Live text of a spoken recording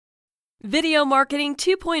Video Marketing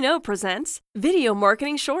 2.0 presents Video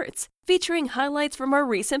Marketing Shorts, featuring highlights from our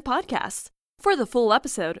recent podcasts. For the full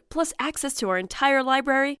episode, plus access to our entire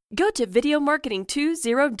library, go to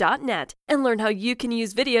videomarketing20.net and learn how you can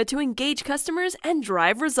use video to engage customers and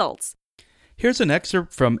drive results. Here's an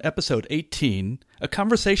excerpt from episode 18, a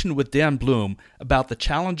conversation with Dan Bloom about the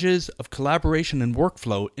challenges of collaboration and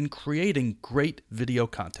workflow in creating great video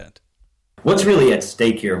content. What's really at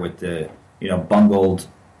stake here with the, bungled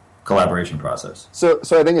collaboration process? So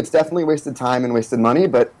I think it's definitely wasted time and wasted money,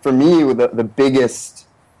 but for me, the biggest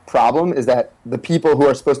problem is that the people who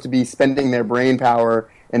are supposed to be spending their brain power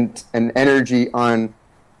and energy on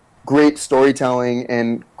great storytelling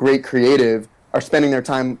and great creative are spending their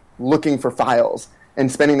time looking for files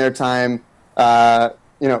and spending their time,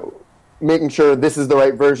 making sure this is the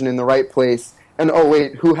right version in the right place, and oh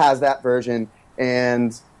wait, who has that version?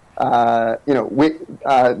 And looking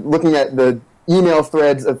at the email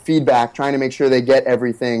threads of feedback, trying to make sure they get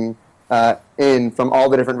everything in from all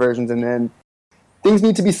the different versions. And then things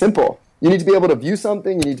need to be simple. You need to be able to view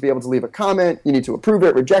something. You need to be able to leave a comment. You need to approve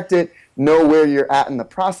it, reject it, know where you're at in the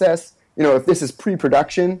process. If this is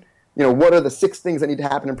pre-production, what are the 6 things that need to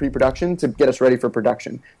happen in pre-production to get us ready for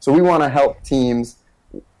production? So we want to help teams,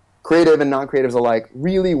 creative and non-creatives alike,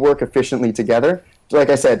 really work efficiently together. So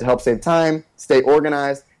like I said, to help save time, stay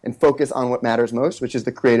organized, and focus on what matters most, which is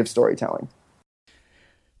the creative storytelling.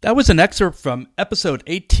 That was an excerpt from episode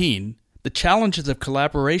 18, The Challenges of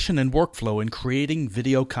Collaboration and Workflow in Creating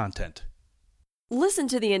Video Content. Listen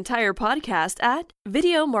to the entire podcast at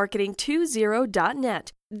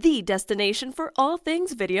videomarketing20.net, the destination for all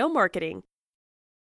things video marketing.